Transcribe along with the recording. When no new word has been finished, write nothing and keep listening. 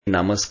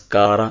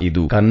ನಮಸ್ಕಾರ.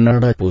 ಇದು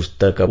ಕನ್ನಡ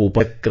ಪುಸ್ತಕ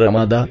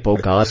ಉಪಕ್ರಮದ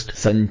ಪಾಡ್ಕಾಸ್ಟ್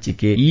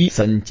ಸಂಚಿಕೆ. ಈ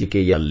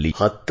ಸಂಚಿಕೆಯಲ್ಲಿ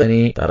 10ನೇ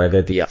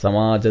ತರಗತಿಯ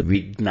ಸಮಾಜ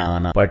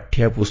ವಿಜ್ಞಾನ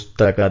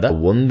ಪಠ್ಯಪುಸ್ತಕದ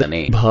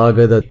 1ನೇ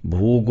ಭಾಗದ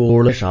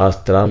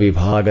ಭೂಗೋಳಶಾಸ್ತ್ರ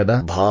ವಿಭಾಗದ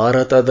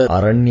ಭಾರತದ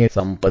ಅರಣ್ಯ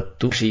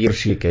ಸಂಪತ್ತು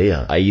ಶೀರ್ಷಿಕೆಯ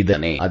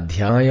 5ನೇ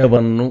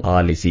ಅಧ್ಯಾಯವನ್ನು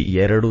ಆಲಿಸಿ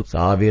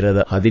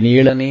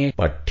 2017ನೇ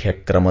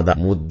ಪಠ್ಯಕ್ರಮದ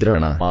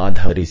ಮುದ್ರಣ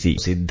ಆಧರಿಸಿ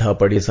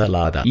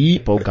ಸಿದ್ಧಪಡಿಸಲಾದ ಈ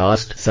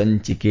ಪಾಡ್ಕಾಸ್ಟ್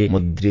ಸಂಚಿಕೆ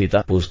ಮುದ್ರಿತ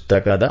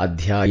ಪುಸ್ತಕದ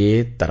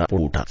ಅಧ್ಯಾಯೇತರ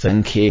ಪುಟ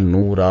ಸಂಖ್ಯೆ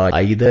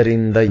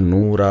 105ರಿಂದ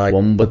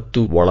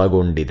 109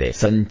 ಒಳಗೊಂಡಿದೆ.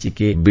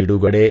 ಸಂಚಿಕೆ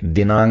ಬಿಡುಗಡೆ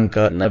ದಿನಾಂಕ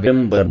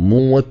ನವೆಂಬರ್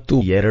 30,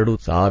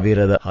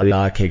 2000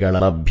 ಇಲಾಖೆಗಳ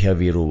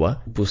ಲಭ್ಯವಿರುವ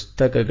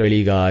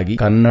ಪುಸ್ತಕಗಳಿಗಾಗಿ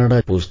ಕನ್ನಡ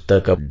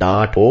ಪುಸ್ತಕ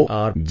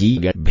 .org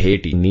ಗೆ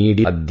ಭೇಟಿ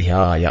ನೀಡಿ.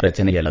 ಅಧ್ಯಾಯ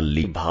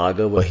ರಚನೆಯಲ್ಲಿ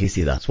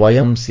ಭಾಗವಹಿಸಿದ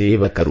ಸ್ವಯಂ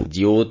ಸೇವಕರು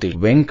ಜ್ಯೋತಿ,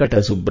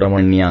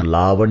 ವೆಂಕಟಸುಬ್ರಹ್ಮಣ್ಯ,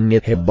 ಲಾವಣ್ಯ,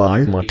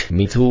 ಹೆಬ್ಬಾಳ್ ಮಠ್,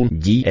 ಮಿಥುನ್,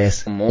 GS,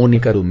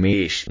 ಮೋನಿಕರು,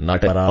 ಉಮೇಶ್,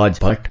 ನಟರಾಜ್,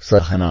 ಭಟ್,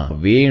 ಸಹನಾ,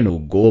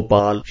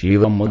 ವೇಣುಗೋಪಾಲ್,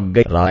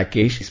 ಶಿವಮೊಗ್ಗ,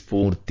 ರಾಕೇಶ್,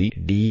 ಸ್ಫೂರ್ತಿ,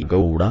 D.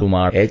 ಗೌಡ,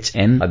 ಕುಮಾರ್,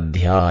 HN.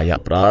 ಅಧ್ಯಾಯ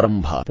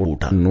ಪ್ರಾರಂಭ.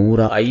 ಪುಟ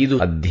 105.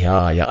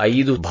 ಅಧ್ಯಾಯ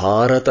 5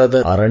 ಭಾರತದ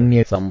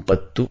ಅರಣ್ಯ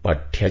ಸಂಪತ್ತು.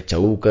 ಪಠ್ಯ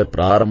ಚೌಕ.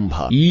 ಪ್ರಾರಂಭ.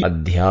 ಈ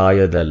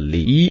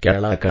ಅಧ್ಯಾಯದಲ್ಲಿ ಈ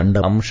ಕೆಳಕಂಡ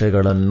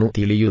ಅಂಶಗಳನ್ನು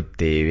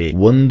ತಿಳಿಯುತ್ತೇವೆ.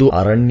 1.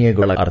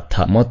 ಅರಣ್ಯಗಳ ಅರ್ಥ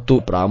ಮತ್ತು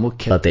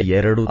ಪ್ರಾಮುಖ್ಯತೆ.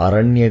 2.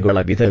 ಅರಣ್ಯಗಳ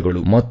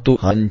ವಿಧಗಳು ಮತ್ತು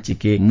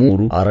ಹಂಚಿಕೆ.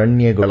 3.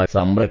 ಅರಣ್ಯಗಳ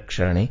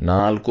ಸಂರಕ್ಷಣೆ.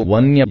 4.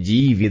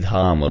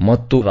 ವನ್ಯಜೀವಿಧಾಮ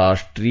ಮತ್ತು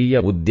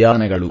ರಾಷ್ಟ್ರೀಯ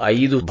ಉದ್ಯಾನಗಳು.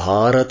 5.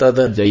 ಭಾರತದ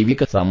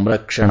ಜೈವಿಕ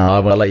ಸಂರಕ್ಷಣಾ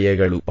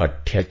ವಲಯಗಳು. ಪಠ್ಯ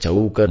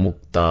ಚೌಕ.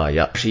 ಮುಕ್ತಾಯ.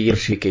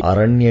 ಶೀರ್ಷಿಕೆ: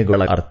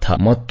 ಅರಣ್ಯಗಳ ಅರ್ಥ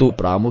ಮತ್ತು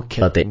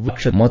ಪ್ರಾಮುಖ್ಯತೆ.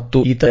 ವೃಕ್ಷ ಮತ್ತು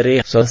ಇತರೆ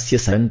ಸಸ್ಯ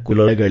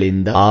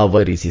ಸಂಕುಲಗಳಿಂದ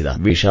ಆವರಿಸಿದ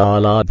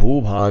ವಿಶಾಲ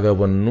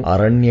ಭೂಭಾಗವನ್ನು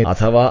ಅರಣ್ಯ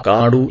ಅಥವಾ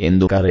ಕಾಡು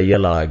ಎಂದು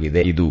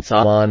ಕರೆಯಲಾಗಿದೆ. ಇದು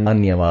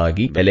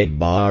ಸಾಮಾನ್ಯವಾಗಿ ಬೆಲೆ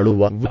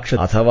ಬಾಳುವ ವೃಕ್ಷ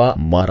ಅಥವಾ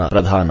ಮರ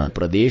ಪ್ರಧಾನ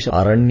ಪ್ರದೇಶ.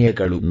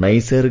 ಅರಣ್ಯಗಳು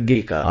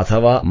ನೈಸರ್ಗಿಕ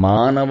ಅಥವಾ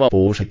ಮಾನವ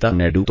ಪೋಷಿತ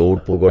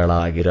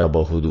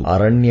ನೆಡುತೋಪುಗಳಾಗಿರಬಹುದು.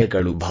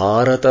 ಅರಣ್ಯಗಳು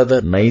ಭಾರತದ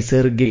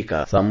ನೈಸರ್ಗಿಕ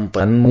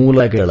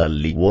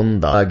ಸಂಪನ್ಮೂಲಗಳಲ್ಲಿ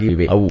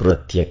ಒಂದಾಗಿವೆ. ಅವು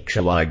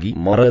ಪ್ರತ್ಯಕ್ಷವಾಗಿ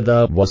ಮರದ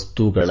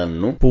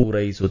ವಸ್ತುಗಳನ್ನು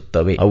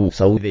ಪೂರೈಸುತ್ತವೆ. ಅವು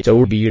ಸೌದೆ,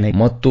 ಚೌಬೀಣೆ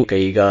ಮತ್ತು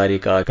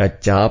ಕೈಗಾರಿಕಾ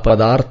ಕಚ್ಚಾ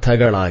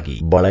ಪದಾರ್ಥಗಳಾಗಿ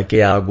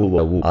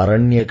ಬಳಕೆಯಾಗುವವು.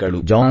 ಅರಣ್ಯಗಳು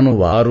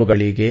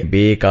ಜಾನುವಾರುಗಳಿಗೆ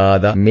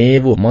ಬೇಕಾದ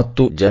ಮೇವು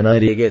ಮತ್ತು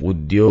ಜನರಿಗೆ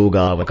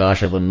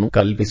ಉದ್ಯೋಗಾವಕಾಶವನ್ನು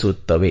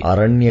ಕಲ್ಪಿಸುತ್ತವೆ.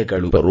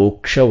 ಅರಣ್ಯಗಳು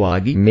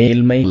ಪರೋಕ್ಷವಾಗಿ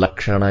ಮೇಲ್ಮೈ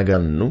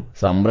ಲಕ್ಷಣಗಳನ್ನು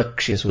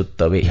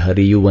ಸಂರಕ್ಷಿಸುತ್ತವೆ.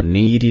 ಹರಿಯುವ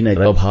ನೀರಿನ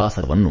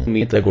ಪ್ರವಾಹವನ್ನು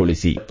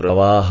ಮಿತಗೊಳಿಸಿ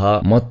ಪ್ರವಾಹ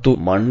ಮತ್ತು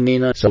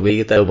ಮಣ್ಣಿನ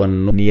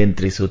ಸವೆತವನ್ನು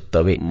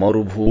ನಿಯಂತ್ರಿಸುತ್ತವೆ.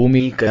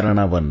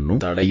 ಮರುಭೂಮೀಕರಣವನ್ನು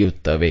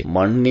ತಡೆಯುತ್ತವೆ.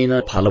 ಮಣ್ಣಿನ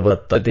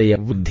ಫಲವತ್ತತೆಯ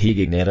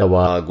ವೃದ್ಧಿಗೆ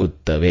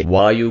ನೆರವಾಗುತ್ತವೆ.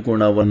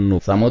 ವಾಯುಗುಣವನ್ನು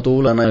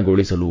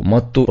ಸಮತೋಲನಗೊಳಿಸಲು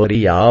ಮತ್ತು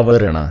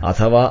ಪರ್ಯಾವರಣ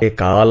ಅಥವಾ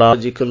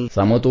ಎಕಾಲಾಜಿಕಲ್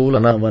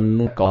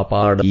ಸಮತೋಲನವನ್ನು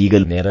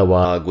ಕಾಪಾಡಲು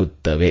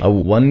ನೆರವಾಗುತ್ತವೆ. ಅವು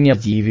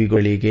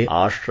ವನ್ಯಜೀವಿಗಳಿಗೆ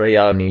ಆಶ್ರಯ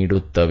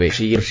ನೀಡುತ್ತವೆ.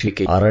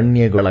 ಶೀರ್ಷಿಕೆ: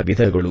 ಅರಣ್ಯಗಳ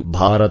ವಿಧಗಳು.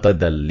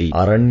 ಭಾರತದಲ್ಲಿ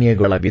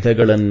ಅರಣ್ಯಗಳ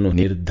ವಿಧಗಳನ್ನು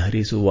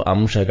ನಿರ್ಧರಿಸುವ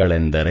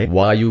ಅಂಶಗಳೆಂದರೆ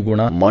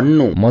ವಾಯುಗುಣ,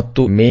 ಮಣ್ಣು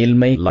ಮತ್ತು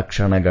ಮೇಲ್ಮೈ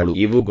ಲಕ್ಷಣಗಳು.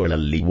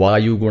 ಇವುಗಳಲ್ಲಿ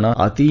ವಾಯುಗುಣ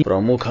ಅತಿ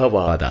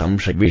ಪ್ರಮುಖವಾದ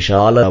ಅಂಶ.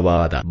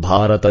 ವಿಶಾಲವಾದ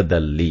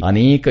ಭಾರತದಲ್ಲಿ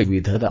ಅನೇಕ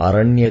ವಿಧದ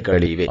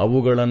ಅರಣ್ಯಗಳಿವೆ.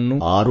 ಅವುಗಳನ್ನು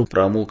 6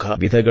 ಪ್ರಮುಖ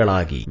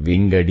ವಿಧಗಳಾಗಿ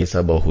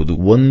ವಿಂಗಡಿಸಬಹುದು.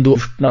 1.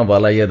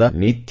 ಉಷ್ಣವಲಯದ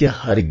ನಿತ್ಯ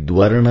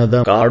ಹರಿದ್ವರ್ಣದ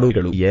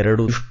ಕಾಡುಗಳು.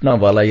 2.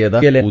 ಉಷ್ಣವಲಯದ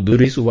ಎಲೆ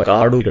ಉದುರಿಸುವ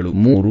ಕಾಡುಗಳು.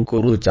 3.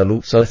 ಕುರುಚಲು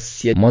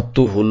ಸಸ್ಯ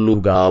ಮತ್ತು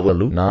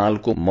ಹುಲ್ಲುಗಾವಲು.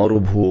 4.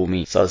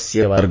 ಮರುಭೂಮಿ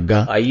ಸಸ್ಯವರ್ಗ.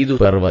 5.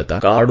 ಪರ್ವತ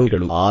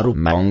ಕಾಡುಗಳು. 6.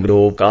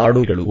 ಮ್ಯಾಂಗ್ರೋವ್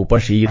ಕಾಡುಗಳು.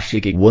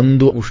 ಉಪಶೀರ್ಷಿಕೆ: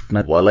 1.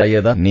 ಉಷ್ಣ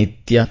ವಲಯದ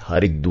ನಿತ್ಯ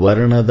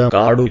ಹರಿದ್ವರ್ಣದ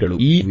ಕಾಡುಗಳು.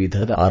 ಈ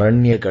ವಿಧದ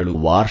ಅರಣ್ಯಗಳು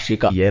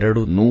ವಾರ್ಷಿಕ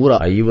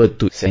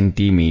 250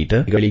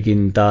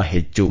 ಸೆಂಟಿಮೀಟರ್ಗಳಿಗಿಂತ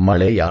ಹೆಚ್ಚು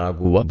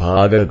ಮಳೆಯಾಗುವ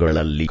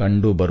ಭಾಗಗಳಲ್ಲಿ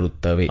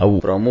ಕಂಡುಬರುತ್ತವೆ. ಅವು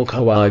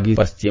ಪ್ರಮುಖವಾಗಿ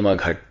ಪಶ್ಚಿಮ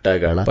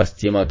ಘಟ್ಟಗಳ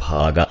ಪಶ್ಚಿಮ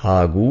ಭಾಗ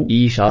ಹಾಗೂ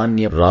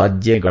ಈಶಾನ್ಯ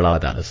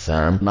ರಾಜ್ಯಗಳಾದ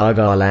ಅಸ್ಸಾಂ,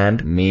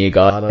 ನಾಗಾಲ್ಯಾಂಡ್,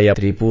 ಮೇಘಾಲಯ,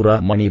 ತ್ರಿಪುರ,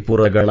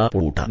 ಮಣಿಪುರಗಳ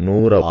ಪುಟ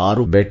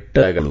 106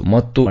 ಬೆಟ್ಟಗಳು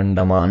ಮತ್ತು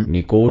ಅಂಡಮಾನ್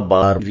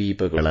ನಿಕೋಬಾರ್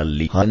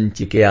ದ್ವೀಪಗಳಲ್ಲಿ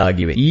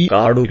ಹಂಚಿಕೆಯಾಗಿವೆ. ಈ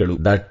ಕಾಡುಗಳು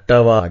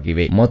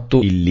ದಟ್ಟವಾಗಿವೆ ಮತ್ತು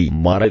ಇಲ್ಲಿ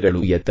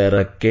ಮರಗಳು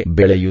ಎತ್ತರಕ್ಕೆ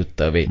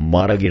ಬೆಳೆಯುತ್ತವೆ.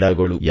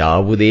 ಮರಗಿಡಗಳು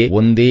ಯಾವುದೇ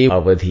ಒಂದೇ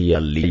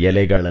ಅವಧಿಯಲ್ಲಿ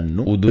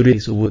ಎಲೆಗಳನ್ನು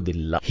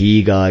ಉದುರಿಸುವುದಿಲ್ಲ.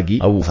 ಹೀಗಾಗಿ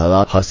ಅವು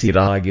ಸದಾ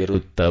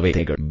ಹಸಿರಾಗಿರುತ್ತವೆ.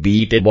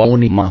 ಬೀಟೆ,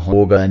 ಬೌನಿ,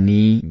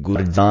 ಮಹೋಗನಿ,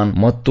 ಗುರ್ಜಾನ್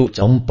ಮತ್ತು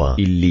ಚಂಪಾ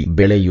ಇಲ್ಲಿ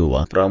ಬೆಳೆಯುವ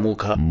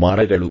ಪ್ರಮುಖ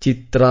ಮರಗಳು.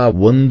 ಚಿತ್ರ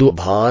 1.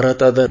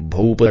 ಭಾರತದ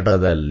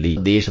ಭೂಪಟದಲ್ಲಿ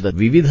ದೇಶದ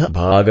ವಿವಿಧ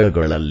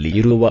ಭಾಗಗಳಲ್ಲಿ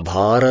ಇರುವ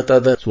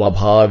ಭಾರತದ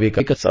ಸ್ವಾಭಾವಿಕ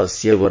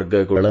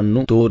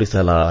ಸಸ್ಯವರ್ಗಗಳನ್ನು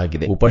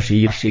ತೋರಿಸಲಾಗಿದೆ.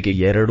 ಉಪಶೀರ್ಷಿಕೆ: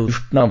 2.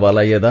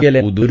 ಉಷ್ಣವಲಯದ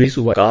ಎಲೆ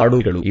ಉದುರಿಸುವ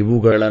ಕಾಡುಗಳು.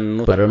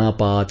 ಇವುಗಳನ್ನು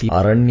ಪರ್ಣಪಾತಿ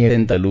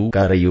ಅರಣ್ಯವೆಂತಲೂ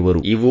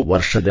ಕರೆಯುವರು. ಇವು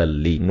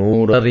ವರ್ಷದಲ್ಲಿ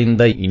 100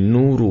 ರಿಂದ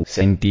 200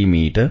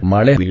 ಸೆಂಟಿಮೀಟರ್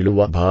ಮಳೆ ಬೀಳುವ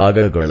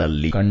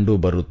ಭಾಗಗಳಲ್ಲಿ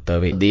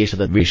ಕಂಡುಬರುತ್ತವೆ.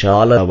 ದೇಶದ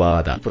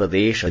ವಿಶಾಲವಾದ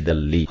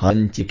ಪ್ರದೇಶದಲ್ಲಿ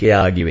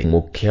ಹಂಚಿಕೆಯಾಗಿವೆ.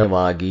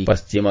 ಮುಖ್ಯವಾಗಿ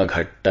ಪಶ್ಚಿಮ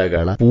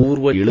ಘಟ್ಟಗಳ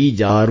ಪೂರ್ವ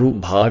ಇಳಿಜಾರು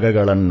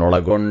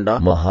ಭಾಗಗಳನ್ನೊಳಗೊಂಡ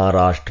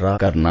ಮಹಾರಾಷ್ಟ್ರ,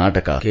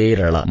 ಕರ್ನಾಟಕ,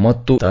 ಕೇರಳ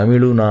ಮತ್ತು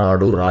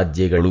ತಮಿಳುನಾಡು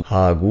ರಾಜ್ಯಗಳು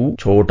ಹಾಗೂ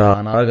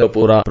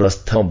ಛೋಟಾನಾಗಪುರ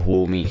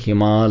ಪ್ರಸ್ಥಭೂಮಿ,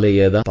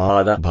 ಹಿಮಾಲಯದ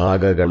ಪಾದ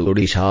ಭಾಗಗಳು,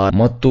 ಒಡಿಶಾ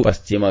ಮತ್ತು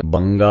ಪಶ್ಚಿಮ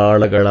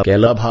ಬಂಗಾಳಗಳ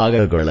ಕೆಲ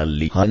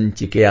ಭಾಗಗಳಲ್ಲಿ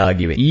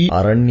ಹಂಚಿಕೆಯಾಗಿವೆ. ಈ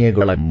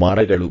ಅರಣ್ಯಗಳ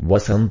ಮರಗಳು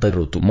ವಸಂತ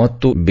ಋತು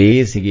ಮತ್ತು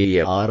ಬೇಸಿಗೆ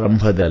ಬೇಸಿಗೆಯ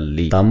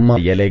ಆರಂಭದಲ್ಲಿ ತಮ್ಮ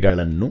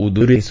ಎಲೆಗಳನ್ನು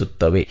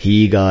ಉದುರಿಸುತ್ತವೆ.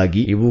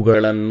 ಹೀಗಾಗಿ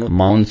ಇವುಗಳನ್ನು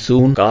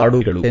ಮಾನ್ಸೂನ್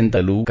ಕಾಡುಗಳು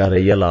ಎಂತಲೂ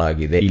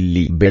ಕರೆಯಲಾಗಿದೆ.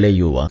 ಇಲ್ಲಿ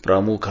ಬೆಳೆಯುವ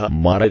ಪ್ರಮುಖ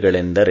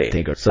ಮರಗಳೆಂದರೆ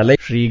ಸಲೆ,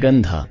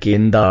 ಶ್ರೀಗಂಧ,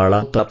 ಕೆಂದಾಳ,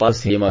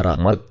 ತಪಸೇಮರ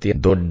ಮತ್ತೆ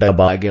ದೊಡ್ಡ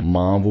ಬಾಗೆ,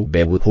 ಮಾವು,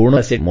 ಬೇವು,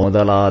 ಹುಣಸೆ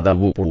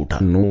ಮೊದಲಾದವು. ಪುಟ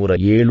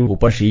 107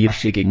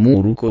 ಉಪಶೀರ್ಷಿಕೆ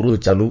 3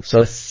 ಕುರುಚಲು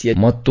ಸಸ್ಯ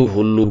ಮತ್ತು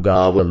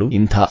ಹುಲ್ಲುಗಾವಲು.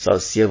 ಇಂಥ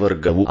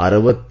ಸಸ್ಯವರ್ಗವು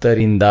 60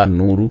 ರಿಂದ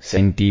 100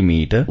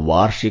 ಸೆಂಟಿಮೀಟರ್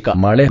ವಾರ್ಷಿಕ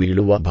ಮಳೆ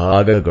ಬೀಳುವ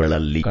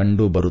ಭಾಗಗಳಲ್ಲಿ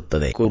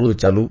ಕಂಡುಬರುತ್ತದೆ.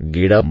 ಕುರುಚಲು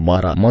ಗಿಡ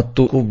ಮರ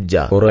ಮತ್ತು ಕುಬ್ಜ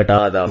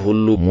ಕೊರಟಾದ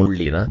ಹುಲ್ಲು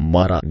ಮುಳ್ಳಿನ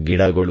ಮರ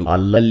ಗಿಡಗಳು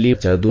ಅಲ್ಲಲ್ಲಿ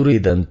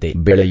ಚದುರಿದಂತೆ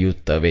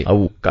ಬೆಳೆಯುತ್ತವೆ.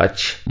 ಅವು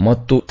ಕಚ್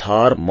ಮತ್ತು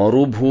ಥಾರ್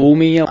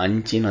ಮರುಭೂಮಿಯ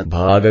ಅಂಚಿನ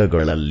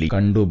ಭಾಗಗಳಲ್ಲಿ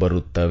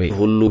ಕಂಡುಬರುತ್ತವೆ.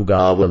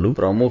 ಹುಲ್ಲುಗಾವಲು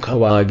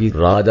ಪ್ರಮುಖವಾಗಿ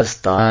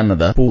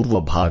ರಾಜಸ್ಥಾನದ ಪೂರ್ವ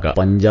ಭಾಗ,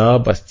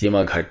 ಪಂಜಾಬ್ ಪಶ್ಚಿಮ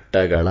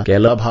ಘಟ್ಟಗಳ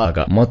ಕೆಲಭಾಗ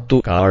ಮತ್ತು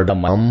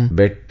ಕಾರ್ಡಮಮ್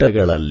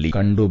ಬೆಟ್ಟಗಳಲ್ಲಿ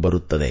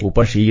ಕಂಡುಬರುತ್ತದೆ.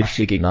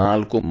 ಉಪಶೀರ್ಷಿಕೆ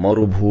 4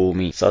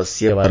 ಮರುಭೂಮಿ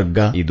ಸಸ್ಯವರ್ಗ.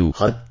 ಇದು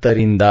 10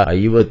 ರಿಂದ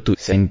 50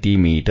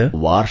 ಸೆಂಟಿಮೀಟರ್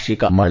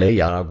ವಾರ್ಷಿಕ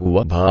ಮಳೆಯಾಗುವ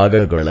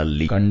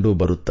ಭಾಗಗಳಲ್ಲಿ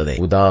ಕಂಡುಬರುತ್ತದೆ.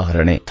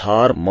 ಉದಾಹರಣೆ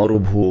ಥಾರ್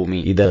ಮರುಭೂಮಿ.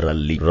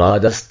 ಇದರಲ್ಲಿ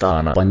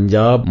ರಾಜಸ್ಥಾನ,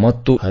 ಪಂಜಾಬ್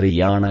ಮತ್ತು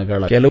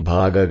ಹರಿಯಾಣಗಳ ಕೆಲವು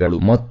ಭಾಗಗಳು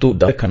ಮತ್ತು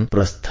ದಖನ್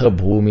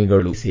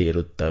ಪ್ರಸ್ಥಭೂಮಿಗಳು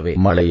ಸೇರುತ್ತವೆ.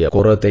 ಮಳೆಯ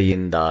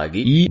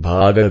ಕೊರತೆಯಿಂದಾಗಿ ಈ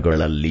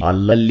ಭಾಗಗಳಲ್ಲಿ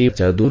ಅಲ್ಲಲ್ಲಿ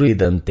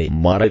ಚದುರಿದಂತೆ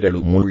ಮರಗಳು,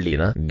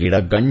 ಮುಳ್ಳಿನ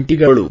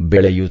ಗಿಡಗಂಟಿಗಳು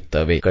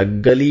ಬೆಳೆಯುತ್ತವೆ.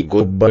 ಕಗ್ಗಲಿ,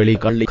 ಗೊಬ್ಬಳಿ,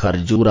 ಕಳ್ಳಿ,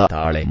 ಖರ್ಜೂರ,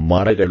 ತಾಳೆ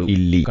ಮರಗಳು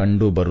ಇಲ್ಲಿ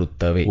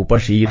ಕಂಡುಬರುತ್ತವೆ.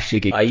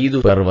 ಉಪಶೀರ್ಷಿಕೆ 5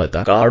 ಪರ್ವತ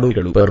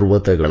ಕಾಡುಗಳು.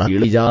 ಪರ್ವತಗಳ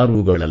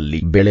ಇಳಿಜಾರುಗಳಲ್ಲಿ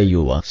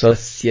ಬೆಳೆಯುವ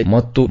ಸಸ್ಯ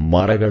ಮತ್ತು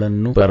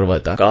ಮರಗಳನ್ನು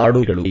ಪರ್ವತ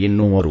ಕಾಡುಗಳು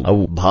ಎನ್ನುವರು.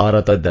 ಅವು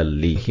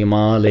ಭಾರತದಲ್ಲಿ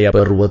ಹಿಮಾಲಯ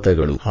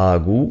ಪರ್ವತಗಳು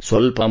ಹಾಗೂ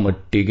ಸ್ವಲ್ಪ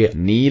ಮಟ್ಟಿಗೆ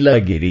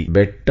ನೀಲಗಿರಿ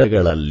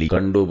ಬೆಟ್ಟಗಳಲ್ಲಿ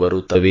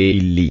ಕಂಡುಬರುತ್ತವೆ.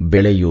 ಇಲ್ಲಿ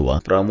ಬೆಳೆಯುವ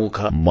ಪ್ರಮುಖ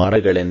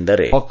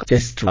ಮರಗಳೆಂದರೆ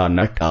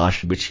chestnut,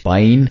 ash, beech,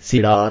 pine,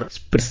 cedar,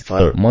 spruce,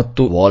 fir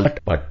ಮತ್ತು ವಾಲ್ನಟ್.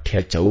 ಪಠ್ಯ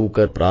ಚೌಕ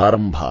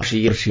ಪ್ರಾರಂಭ.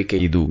 ಶೀರ್ಷಿಕೆ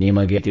ಇದು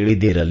ನಿಮಗೆ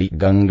ತಿಳಿದಿರಲಿ.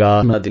 ಗಂಗಾ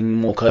ನದಿ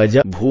ಮುಖಜ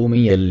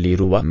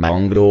ಭೂಮಿಯಲ್ಲಿರುವ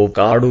ಮ್ಯಾಂಗ್ರೋವ್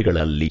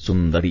ಕಾಡುಗಳಲ್ಲಿ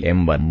ಸುಂದರಿ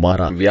ಎಂಬ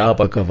ಮರ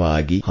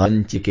ವ್ಯಾಪಕವಾಗಿ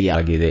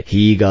ಹಂಚಿಕೆಯಾಗಿದೆ.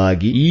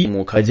 ಹೀಗಾಗಿ ಈ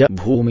ಮುಖಜ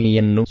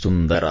ಭೂಮಿಯನ್ನು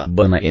ಸುಂದರ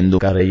ಬನ ಎಂದು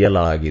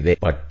ಕರೆಯಲಾಗಿದೆ.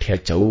 ಪಠ್ಯ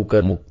ಚೌಕ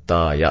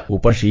ಮುಕ್ತಾಯ.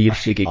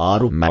 ಉಪಶೀರ್ಷಿಕೆ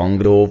 6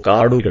 ಮ್ಯಾಂಗ್ರೋವ್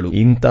ಕಾಡುಗಳು.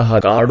 ಇಂತಹ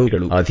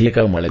ಕಾಡುಗಳು ಅಧಿಕ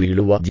ಮಳೆ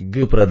ಬೀಳುವ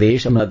ಜಿಗ್ಗು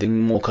ಪ್ರದೇಶ, ನದಿ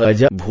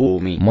ಮುಖಜ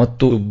ಭೂಮಿ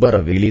ಮತ್ತು ಉಬ್ಬರ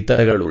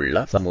ಇಳಿತಗಳುಳ್ಳ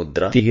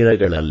ಸಮುದ್ರ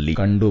ತೀರಗಳಲ್ಲಿ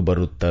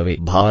ಕಂಡುಬರುತ್ತವೆ.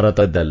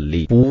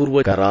 ಭಾರತದಲ್ಲಿ ಪೂರ್ವ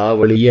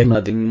ಕರಾವಳಿಯ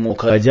ನದಿ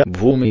ಮುಖಜ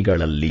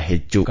ಭೂಮಿಗಳಲ್ಲಿ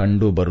ಹೆಚ್ಚು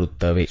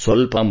ಕಂಡುಬರುತ್ತವೆ.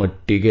 ಸ್ವಲ್ಪ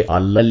ಮಟ್ಟಿಗೆ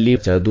ಅಲ್ಲಲ್ಲಿ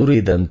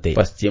ಚದುರಿದಂತೆ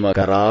ಪಶ್ಚಿಮ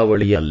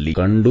ಕರಾವಳಿಯಲ್ಲಿ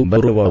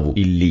ಕಂಡುಬರುವವು.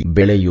 ಇಲ್ಲಿ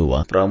ಬೆಳೆಯುವ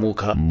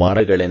ಪ್ರಮುಖ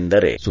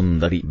ಮರಗಳೆಂದರೆ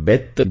ಸುಂದರಿ,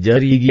 ಬೆತ್ತ,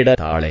 ಜರಿಗಿಡ,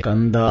 ತಾಳೆ,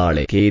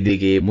 ಕಂದಾಳೆ,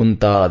 ಕೇದಿಗೆ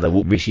ಮುಂತಾದವು.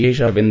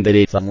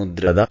 ವಿಶೇಷವೆಂದರೆ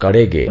ಸಮುದ್ರದ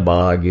ಕಡೆಗೆ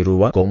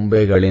ಬಾಗಿರುವ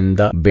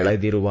ಕೊಂಬೆಗಳಿಂದ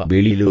ಬೆಳೆದಿರುವ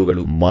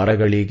ಬಿಳಿಲುಗಳು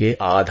ಮರಗಳಿಗೆ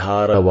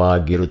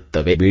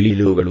ಆಧಾರವಾಗಿರುತ್ತವೆ.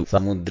 ಬಿಳಿಲುಗಳು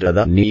ಸಮುದ್ರದ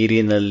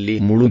ನೀರಿನಲ್ಲಿ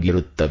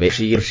ಮುಳುಗಿರುತ್ತವೆ.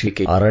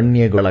 ಶೀರ್ಷಿಕೆ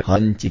ಅರಣ್ಯಗಳ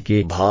ಹಂಚಿಕೆ.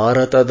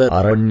 ಭಾರತದ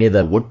ಅರಣ್ಯದ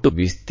ಒಟ್ಟು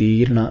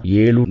ವಿಸ್ತೀರ್ಣ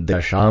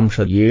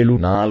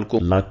 7.74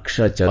 ಲಕ್ಷ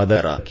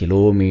ಚದರ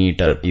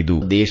ಕಿಲೋಮೀಟರ್. ಇದು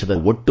ದೇಶದ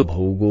ಒಟ್ಟು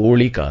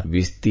ಭೌಗೋಳಿಕ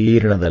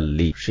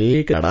ವಿಸ್ತೀರ್ಣದಲ್ಲಿ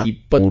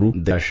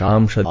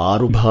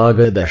 23.6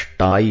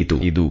 ಭಾಗದಷ್ಟಾಯಿತು.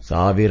 ಇದು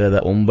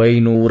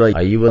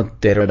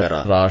 1952ರ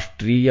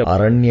ರಾಷ್ಟ್ರೀಯ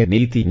ಅರಣ್ಯ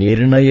ನೀತಿ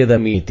ನಿರ್ಣಯದ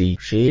ಮಿತಿ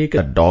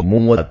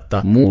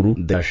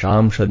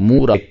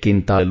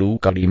 33.3%ಕ್ಕಿಂತಲೂ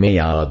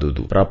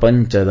ಕಡಿಮೆಯಾದುದು.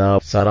 ಪ್ರಪಂಚದ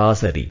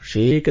ಸರಾಸರಿ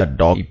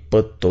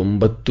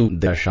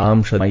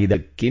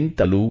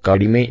 29.5%ಕ್ಕಿಂತಲೂ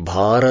ಕಡಿಮೆ.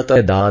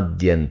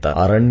 ಭಾರತದಾದ್ಯಂತ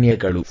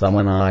ಅರಣ್ಯಗಳು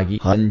ಸಮನಾಗಿ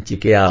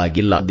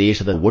ಹಂಚಿಕೆಯಾಗಿಲ್ಲ.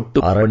 ದೇಶದ ಒಟ್ಟು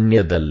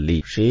ಅರಣ್ಯದಲ್ಲಿ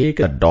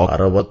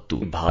 60%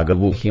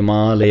 ಭಾಗವು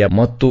ಹಿಮಾಲಯ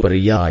ಮತ್ತು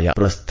ಪರ್ಯಾಯ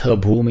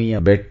ಪ್ರಸ್ಥಭೂಮಿಯ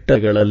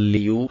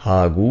ಬೆಟ್ಟಗಳಲ್ಲಿಯೂ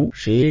ಹಾಗೂ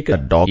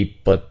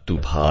 20%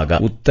 ಭಾಗ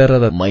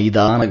ಉತ್ತರದ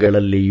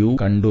ಮೈದಾನಗಳಲ್ಲಿಯೂ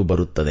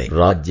ಕಂಡುಬರುತ್ತದೆ.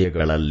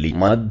 ರಾಜ್ಯಗಳಲ್ಲಿ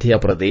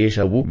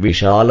ಮಧ್ಯಪ್ರದೇಶವು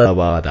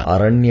ವಿಶಾಲವಾದ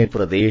ಅರಣ್ಯ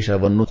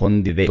ಪ್ರದೇಶವನ್ನು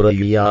ಹೊಂದಿದೆ.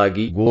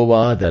 ಪ್ರತಿಯಾಗಿ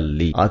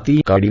ಗೋವಾದಲ್ಲಿ ಅತಿ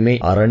ಕಡಿಮೆ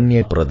ಅರಣ್ಯ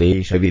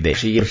ಪ್ರದೇಶವಿದೆ.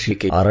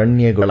 ಶೀರ್ಷಿಕೆ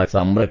ಅರಣ್ಯಗಳ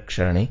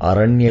ಸಂರಕ್ಷಣೆ.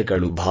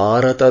 ಅರಣ್ಯಗಳು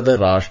ಭಾರತದ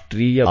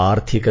ರಾಷ್ಟ್ರೀಯ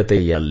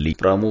ಆರ್ಥಿಕತೆಯಲ್ಲಿ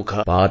ಪ್ರಮುಖ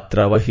ಪಾತ್ರ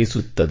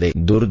ವಹಿಸುತ್ತದೆ.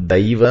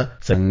 ದುರ್ದೈವ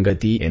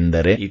ಸಂಗತಿ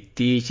ಎಂದರೆ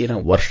ಇತ್ತೀಚಿನ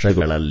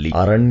ವರ್ಷಗಳಲ್ಲಿ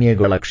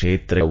ಅರಣ್ಯಗಳ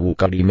ಕ್ಷೇತ್ರವು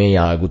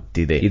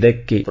ಕಡಿಮೆಯಾಗುತ್ತಿದೆ.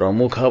 ಇದಕ್ಕೆ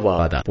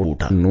ಪ್ರಮುಖವಾದ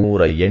ಪುಟ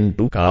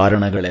 108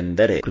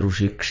 ಕಾರಣಗಳೆಂದರೆ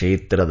ಕೃಷಿ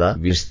ಕ್ಷೇತ್ರದ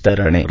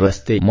ವಿಸ್ತರಣೆ,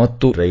 ರಸ್ತೆ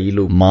ಮತ್ತು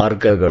ರೈಲು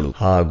ಮಾರ್ಗಗಳು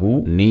ಹಾಗೂ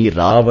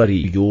ನೀರಾವರಿ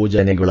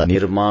ಯೋಜನೆಗಳ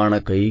ನಿರ್ಮಾಣ,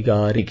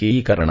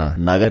 ಕೈಗಾರಿಕೀಕರಣ,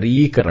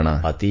 ನಗರೀಕರಣ,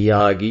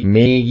 ಅತಿಯಾಗಿ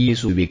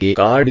ಮೇಯಿಸುವಿಕೆ,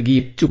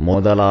 ಕಾಡ್ಗಿಚ್ಚು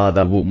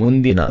ಮೊದಲಾದವು.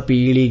 ಮುಂದಿನ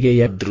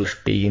ಪೀಳಿಗೆಯ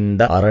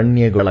ದೃಷ್ಟಿಯಿಂದ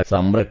ಅರಣ್ಯಗಳ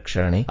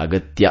ಸಂರಕ್ಷಣೆ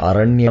ಅಗತ್ಯ.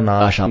 ಅರಣ್ಯ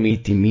ನಾಶ,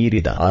 ಮಿತಿ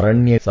ಮೀರಿದ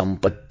ಅರಣ್ಯ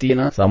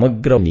ಸಂಪತ್ತಿನ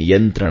ಸಮಗ್ರ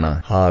ನಿಯಂತ್ರಣ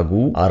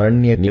ಹಾಗೂ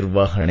ಅರಣ್ಯ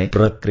ನಿರ್ವಹಣೆ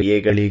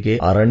ಪ್ರಕ್ರಿಯೆಗಳಿಗೆ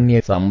ಅರಣ್ಯ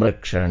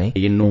ಸಂರಕ್ಷಣೆ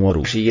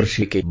ಎನ್ನುವರು.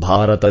 ಶೀರ್ಷಿಕೆ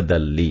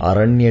ಭಾರತದಲ್ಲಿ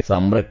ಅರಣ್ಯ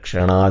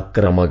ಸಂರಕ್ಷಣಾ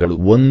ಕ್ರಮಗಳು.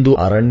 1.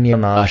 ಅರಣ್ಯ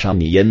ನಾಶ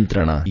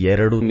ನಿಯಂತ್ರಣ.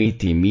 2.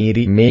 ಮಿತಿ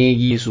ಮೀರಿ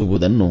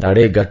ಮೇಯಿಸುವುದನ್ನು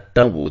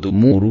ತಡೆಗಟ್ಟುವುದು.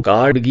 3.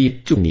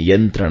 ಕಾಡ್ಗಿಚ್ಚು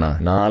ನಿಯಂತ್ರಣ.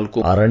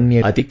 4.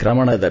 ಅರಣ್ಯ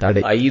ಅತಿಕ್ರಮಣದ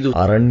ತಡೆ. 5.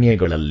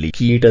 ಅರಣ್ಯಗಳಲ್ಲಿ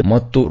ಕೀಟ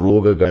ಮತ್ತು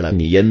ರೋಗಗಳ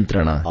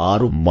ನಿಯಂತ್ರಣ.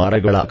 6.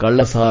 ಮರಗಳ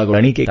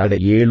ಕಳ್ಳಸಾಗಾಣಿಕೆ ತಡೆ.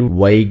 7.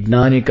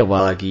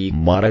 ವೈಜ್ಞಾನಿಕವಾಗಿ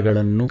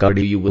ಮರಗಳನ್ನು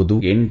ಕಡಿಯುವುದು.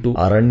 8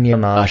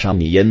 ಅರಣ್ಯನಾಶ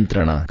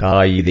ನಿಯಂತ್ರಣ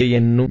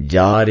ಕಾಯಿದೆಯನ್ನು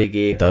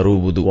ಜಾರಿಗೆ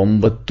ತರುವುದು.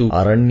 9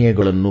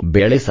 ಅರಣ್ಯಗಳನ್ನು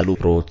ಬೆಳೆಸಲು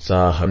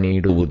ಪ್ರೋತ್ಸಾಹ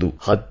ನೀಡುವುದು.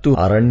 10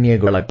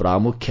 ಅರಣ್ಯಗಳ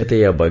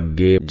ಪ್ರಾಮುಖ್ಯತೆಯ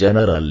ಬಗ್ಗೆ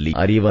ಜನರಲ್ಲಿ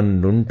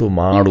ಅರಿವನ್ನುಂಟು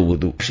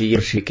ಮಾಡುವುದು.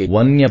 ಶೀರ್ಷಿಕೆ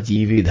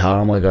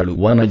ವನ್ಯಜೀವಿಧಾಮಗಳು.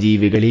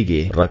 ವನಜೀವಿಗಳಿಗೆ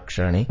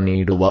ರಕ್ಷಣೆ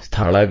ನೀಡುವ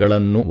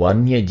ಸ್ಥಳಗಳನ್ನು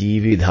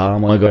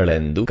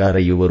ವನ್ಯಜೀವಿಧಾಮಗಳೆಂದು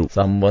ಕರೆಯುವರು.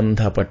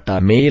 ಸಂಬಂಧಪಟ್ಟ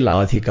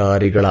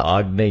ಮೇಲಾಧಿಕಾರಿಗಳ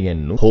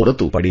ಆಜ್ಞೆಯನ್ನು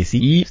ಹೊರತುಪಡಿಸಿ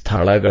ಈ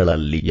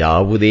ಸ್ಥಳಗಳಲ್ಲಿ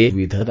ಯಾವುದೇ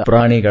ವಿಧದ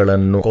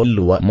ಪ್ರಾಣಿಗಳನ್ನು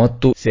ಕೊಲ್ಲುವ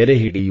ಮತ್ತು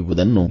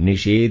ಸೆರೆಹಿಡಿಯುವುದನ್ನು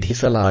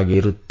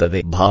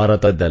ನಿಷೇಧಿಸಲಾಗಿರುತ್ತದೆ.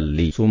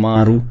 ಭಾರತದಲ್ಲಿ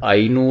ಸುಮಾರು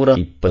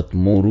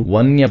 523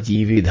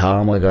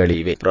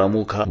 ವನ್ಯಜೀವಿಧಾಮಗಳಿವೆ.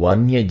 ಪ್ರಮುಖ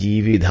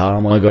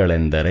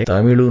ವನ್ಯಜೀವಿಧಾಮಗಳೆಂದರೆ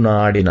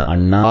ತಮಿಳುನಾಡಿನ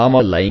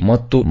ಅಣ್ಣಾಮಲೈ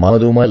ಮತ್ತು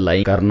ಮದುಮಲೈ,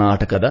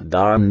 ಕರ್ನಾಟಕದ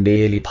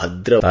ದಾಂಡೇಲಿ,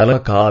 ಭದ್ರ,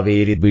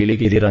 ತಲಕಾವೇರಿ,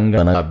 ಬಿಳಿಗಿರಿ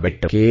ರಂಗನ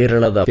ಬೆಟ್ಟ,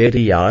 ಕೇರಳದ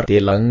ಪೆರಿಯಾರ್,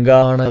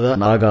 ತೆಲಂಗಾಣದ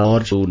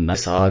ನಾಗಾರ್ಜುನ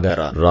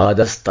ಸಾಗರ,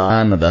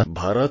 ರಾಜಸ್ಥಾನದ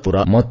ಭರತಪುರ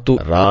ಮತ್ತು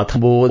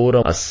ರಾಥಂಬೋರ,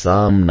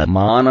 ಅಸ್ಸಾಂನ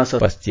ಮಾನಸ,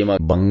 ಪಶ್ಚಿಮ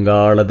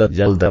ಬಂಗಾಳದ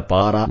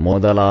ಜಲ್ದಪಾರ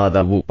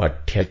ಮೊದಲಾದವು.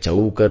 ಪಠ್ಯ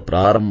ಚೌಕ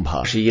ಪ್ರಾರಂಭ.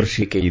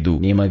 ಶೀರ್ಷಿಕೆ ಇದು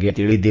ನಿಮಗೆ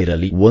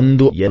ತಿಳಿದಿರಲಿ.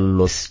 1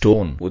 ಯೆಲ್ಲೋ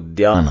ಸ್ಟೋನ್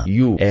ಉದ್ಯಾನ.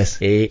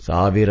 USA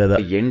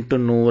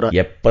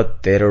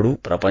 1872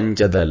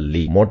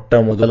 ಪ್ರಪಂಚದಲ್ಲಿ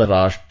ಮೊಟ್ಟಮೊದಲ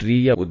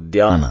ರಾಷ್ಟ್ರೀಯ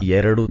ಉದ್ಯಾನ.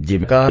 2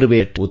 ಜಿಮ್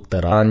ಕಾರ್ಬೆಟ್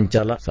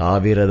ಉತ್ತರಾಂಚಲ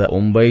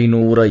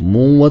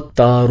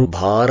 1936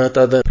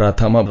 ಭಾರತದ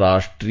ಪ್ರಥಮ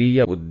ರಾಷ್ಟ್ರೀಯ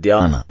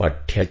ಉದ್ಯಾನ.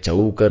 ಪಠ್ಯ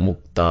ಚೌಕ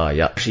ಮುಕ್ತಾಯ.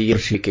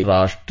 ಶೀರ್ಷಿಕೆ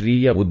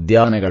ರಾಷ್ಟ್ರೀಯ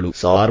ಉದ್ಯಾನಗಳು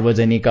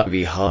ಸಾರ್ವಜನಿಕ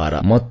ವಿಹಾರ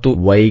ಮತ್ತು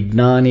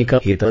ವೈಜ್ಞಾನಿಕ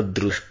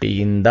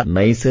ಹಿತದೃಷ್ಟಿಯಿಂದ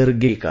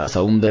ನೈಸರ್ಗಿಕ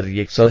ಸೌಂದರ್ಯ,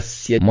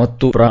 ಸಸ್ಯ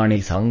ಮತ್ತು ಪ್ರಾಣಿ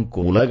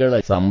ಸಂಕುಲಗಳ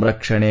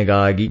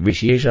ಸಂರಕ್ಷಣೆಗಾಗಿ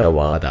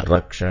ವಿಶೇಷವಾದ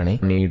ರಕ್ಷಣೆ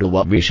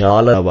ನೀಡುವ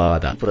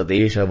ವಿಶಾಲವಾದ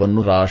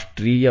ಪ್ರದೇಶವನ್ನು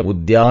ರಾಷ್ಟ್ರೀಯ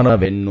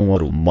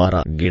ಉದ್ಯಾನವೆನ್ನುವರು. ಮರ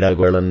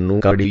ಗಿಡಗಳನ್ನು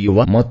ಕಡಿಯುವ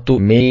ಮತ್ತು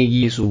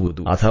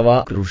ಮೇಯಿಸುವುದು ಅಥವಾ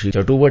ಕೃಷಿ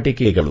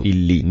ಚಟುವಟಿಕೆಗಳು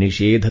ಇಲ್ಲಿ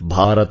ನಿಷೇಧ.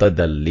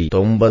 ಭಾರತದಲ್ಲಿ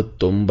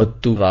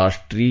 99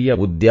 ರಾಷ್ಟ್ರೀಯ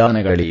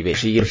ಉದ್ಯಾನಗಳಿವೆ.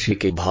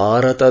 ಶೀರ್ಷಿಕೆ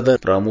ಭಾರತದ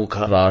ಪ್ರಮುಖ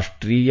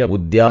ರಾಷ್ಟ್ರೀಯ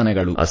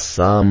ಉದ್ಯಾನಗಳು.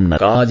 ಅಸ್ಸಾಂನ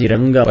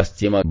ಕಾಜಿರಂಗ,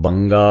 ಪಶ್ಚಿಮ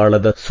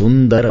ಬಂಗಾಳದ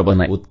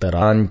ಸುಂದರಬನ,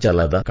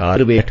 ಉತ್ತರಾಂಚಲದ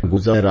ಕಾರ್ಬೆಟ್,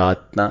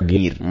 ಗುಜರಾತ್ನ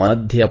ಗಿರ್,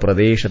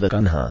 ಮಧ್ಯಪ್ರದೇಶದ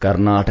ಕನ್ಹ,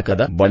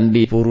 ಕರ್ನಾಟಕದ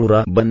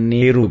ಬಂಡೀಪುರ,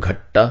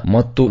 ಬನ್ನೇರುಘಟ್ಟ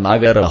ಮತ್ತು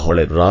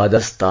ನಾಗರಹೊಳೆ,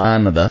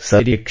 ರಾಜಸ್ಥಾನದ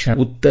ಸರಿಕ್ಷ,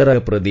 ಉತ್ತರ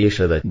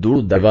ಪ್ರದೇಶದ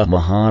ದುರ್ದವ,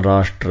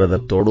 ಮಹಾರಾಷ್ಟ್ರದ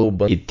ತೊಡೋಬ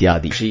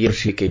ಇತ್ಯಾದಿ.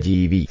 ಶೀರ್ಷಿಕೆ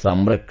ಜೀವಿ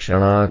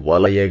ಸಂರಕ್ಷಣಾ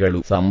ವಲಯಗಳು.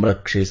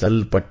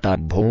 ಸಂರಕ್ಷಿಸಲ್ಪಟ್ಟ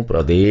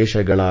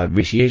ಭೂಪ್ರದೇಶಗಳ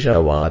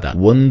ವಿಶೇಷವಾದ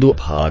ಒಂದು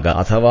ಭಾಗ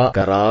ಅಥವಾ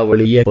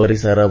ಕರಾವಳಿಯ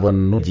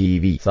ಪರಿಸರವನ್ನು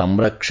ಜೀವಿ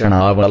ಸಂರಕ್ಷಣಾ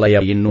ವಲಯ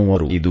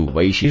ಎನ್ನುವರು. ಇದು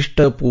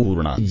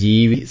ವೈಶಿಷ್ಟ್ಯಪೂರ್ಣ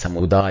ಜೀವಿ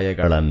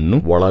ಸಮುದಾಯಗಳನ್ನು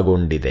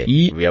ಒಳಗೊಂಡಿದೆ.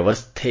 ಈ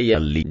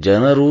ವ್ಯವಸ್ಥೆಯಲ್ಲಿ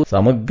ಜನರು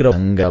ಸಮಗ್ರ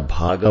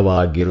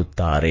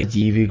ಭಾಗವಾಗಿರುತ್ತಾರೆ.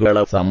 ಜೀವಿಗಳ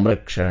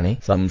ಸಂರಕ್ಷಣೆ,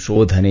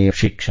 ಸಂಶೋಧನೆ,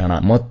 ಶಿಕ್ಷಣ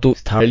ಮತ್ತು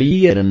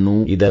ಸ್ಥಳೀಯರನ್ನು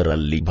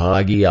ಇದರಲ್ಲಿ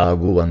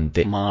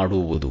ಭಾಗಿಯಾಗುವಂತೆ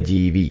ಮಾಡುವುದು.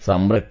 ಜೀವಿ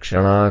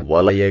ಸಂರಕ್ಷಣಾ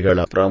ವಲಯಗಳ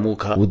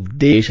ಪ್ರಮುಖ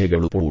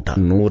ಉದ್ದೇಶಗಳು. ಪುಟ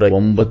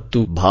 109.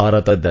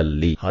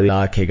 ಭಾರತದಲ್ಲಿ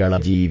ಇಲಾಖೆಗಳ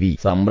ಜೀವಿ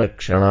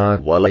ಸಂರಕ್ಷಣಾ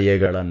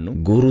ವಲಯಗಳನ್ನು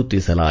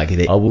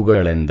ಗುರುತಿಸಲಾಗಿದೆ.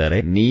 ಅವುಗಳೆಂದರೆ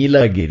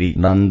ನೀಲಗಿರಿ,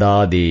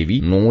 ನಂದಾದೇವಿ,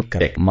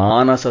 ನೋಟ್ಕರೆಕ್,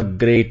 ಮಾನಸ,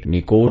 ಗ್ರೇಟ್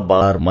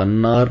ನಿಕೋಬಾರ್,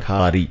 ಮನ್ನಾರ್,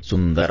 ಖಾರಿ,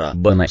 ಸುಂದರ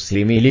ಬನ,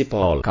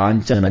 ಸಿಮಿಲಿಪಾಲ್,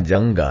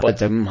 ಕಾಂಚನಜಂಗ,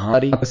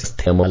 ಪಚಮ್ಹಾರಿ,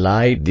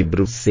 ಸ್ಥೆಮಲಾಯ್,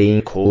 ದಿಬ್ರು,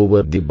 ಸೇಂಟ್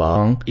ಖೋಬರ್,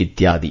 ದಿಬಾಂಗ್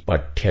ಇತ್ಯಾದಿ.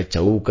 ಪಠ್ಯ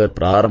ಚೌಕ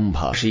ಪ್ರಾರಂಭ.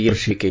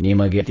 ಶೀರ್ಷಿಕೆ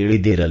ನಿಮಗೆ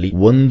ತಿಳಿದಿರಲಿ.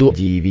 1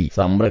 ಜೀವಿ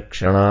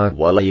ಸಂರಕ್ಷಣಾ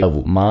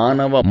ವಲಯವು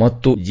ಮಾನವ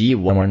ಮತ್ತು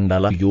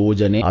ಜೀವಮಂಡಲ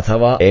ಯೋಜನೆ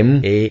ಅಥವಾ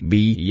MAB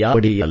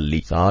ಅಡಿಯಲ್ಲಿ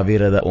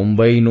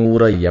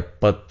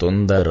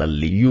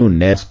 1971ರಲ್ಲಿ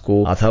ಯುನೆಸ್ಕೋ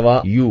ಅಥವಾ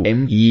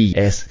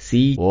UNESCO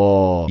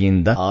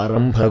ಇಂದ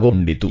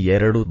ಆರಂಭಗೊಂಡಿತು.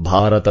 2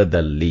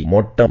 ಭಾರತದಲ್ಲಿ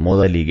ಮೊಟ್ಟ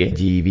ಮೊದಲಿಗೆ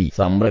ಜೀವಿ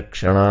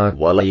ಸಂರಕ್ಷಣಾ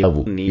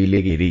ವಲಯವು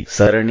ನೀಲಗಿರಿ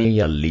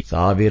ಸರಣಿಯಲ್ಲಿ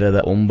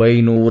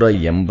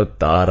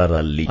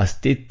 1986ರಲ್ಲಿ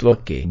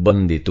ಅಸ್ತಿತ್ವಕ್ಕೆ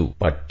ಬಂದಿತು.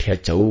 ಪಠ್ಯ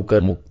ಚೌಕ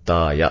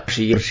ಮುಕ್ತಾಯ.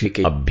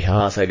 ಶೀರ್ಷಿಕೆ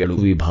ಅಭ್ಯಾಸಗಳು.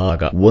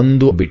 ವಿಭಾಗ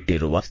 1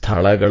 ಬಿಟ್ಟಿರುವ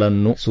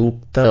ಸ್ಥಳಗಳನ್ನು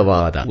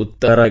ಸೂಕ್ತವಾದ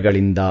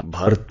ಉತ್ತರಗಳಿಂದ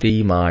ಭರ್ತಿ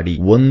ಮಾಡಿ.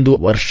 1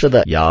 ವರ್ಷದ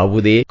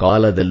ಯಾವುದೇ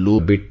ಕಾಲದಲ್ಲೂ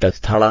ಬಿಟ್ಟ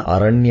ಸ್ಥಳ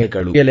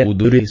ಅರಣ್ಯಗಳು ಎಲೆ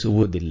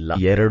ಉದುರಿಸುವುದಿಲ್ಲ.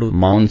 2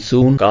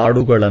 ಮಾನ್ಸೂನ್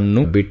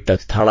ಕಾಡುಗಳನ್ನು ಬಿಟ್ಟ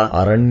ಸ್ಥಳ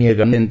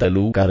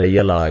ಅರಣ್ಯಗಳೆಂತಲೂ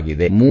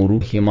ಕರೆಯಲಾಗಿದೆ. 3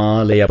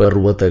 ಹಿಮಾಲಯ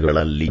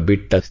ಪರ್ವತಗಳಲ್ಲಿ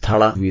ಬಿಟ್ಟ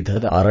ಸ್ಥಳ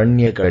ವಿಧದ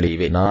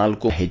ಅರಣ್ಯಗಳಿವೆ.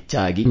 4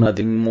 ಹೆಚ್ಚಾಗಿ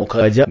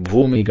ನದಿಮುಖಜ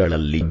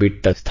ಭೂಮಿಗಳಲ್ಲಿ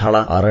ಬಿಟ್ಟ ಸ್ಥಳ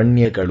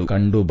ಅರಣ್ಯಗಳು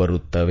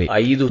ಕಂಡುಬರುತ್ತವೆ.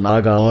 5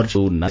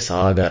 ನಾಗಾರ್ಜುನ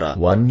ಸಾಗರ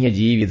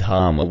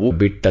ವನ್ಯಜೀವಿಧಾಮವು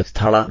ಬಿಟ್ಟ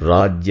ಸ್ಥಳ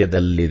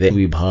ರಾಜ್ಯದಲ್ಲಿದೆ.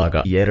 ವಿಭಾಗ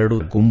 2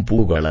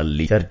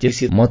 ಗುಂಪುಗಳಲ್ಲಿ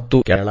ಚರ್ಚಿಸಿ ಮತ್ತು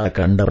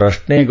ಕೆಳಕಂಡ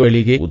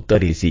ಪ್ರಶ್ನೆಗಳಿಗೆ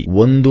ಉತ್ತರಿಸಿ.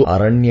 1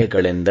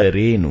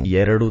 ಅರಣ್ಯಗಳೆಂದರೇನು?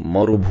 2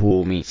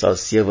 ಮರುಭೂಮಿ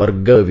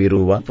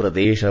ಸಸ್ಯವರ್ಗವಿರುವ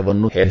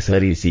ಪ್ರದೇಶವನ್ನು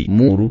ಹೆಸರಿಸಿ.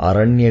 3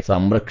 ಅರಣ್ಯ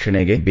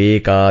ಸಂರಕ್ಷಣೆಗೆ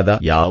ಬೇಕಾದ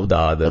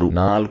ಯಾವುದಾದರೂ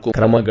 4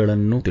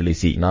 ಕ್ರಮಗಳನ್ನು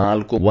ತಿಳಿಸಿ.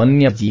 4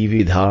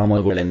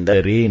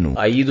 ವನ್ಯಜೀವಿಧಾಮಗಳೆಂದರೇನು?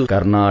 5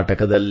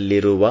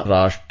 ಕರ್ನಾಟಕದಲ್ಲಿರುವ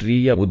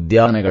ರಾಷ್ಟ್ರೀಯ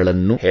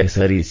ಉದ್ಯಾನಗಳನ್ನು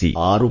ಹೆಸರಿಸಿ.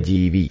 6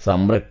 ಜೀವಿ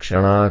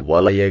ಸಂರಕ್ಷಣಾ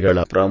ವಲಯಗಳ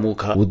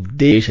ಪ್ರಮುಖ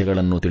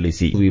ಉದ್ದೇಶಗಳನ್ನು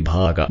ತಿಳಿಸಿ.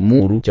 ವಿಭಾಗ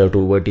 3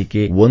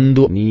 ಚಟುವಟಿಕೆ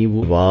 1 ನೀವು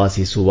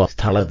ವಾಸಿಸುವ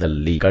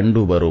ಸ್ಥಳದಲ್ಲಿ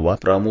ಕಂಡುಬರುವ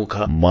ಪ್ರಮುಖ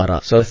ಮರ,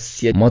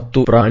 ಸಸ್ಯ ಮತ್ತು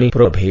ಪ್ರಾಣಿ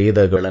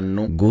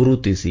ಪ್ರಭೇದಗಳನ್ನು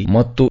ಗುರುತಿಸಿ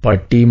ಮತ್ತು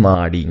ಪಟ್ಟಿ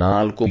ಮಾಡಿ.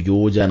 4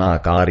 ಯೋಜನಾ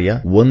ಕಾರ್ಯ.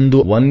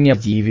 1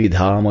 ವನ್ಯಜೀವಿಧಾಮ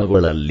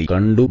ಧಾಮಗಳಲ್ಲಿ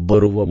ಕಂಡು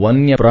ಬರುವ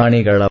ವನ್ಯ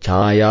ಪ್ರಾಣಿಗಳ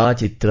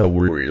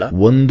ಛಾಯಾಚಿತ್ರವುಳ್ಳ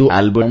ಒಂದು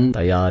ಆಲ್ಬಂ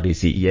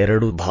ತಯಾರಿಸಿ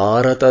 2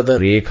 ಭಾರತದ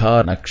ರೇಖಾ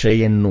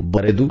ನಕ್ಷೆಯನ್ನು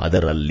ಬರೆದು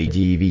ಅದರಲ್ಲಿ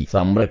ಜೀವಿ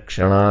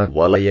ಸಂರಕ್ಷಣಾ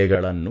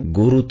ವಲಯಗಳನ್ನು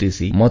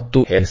ಗುರುತಿಸಿ ಮತ್ತು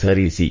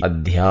ಹೆಸರಿಸಿ.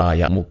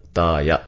 ಅಧ್ಯಾಯ ಮುಕ್ತಾಯ.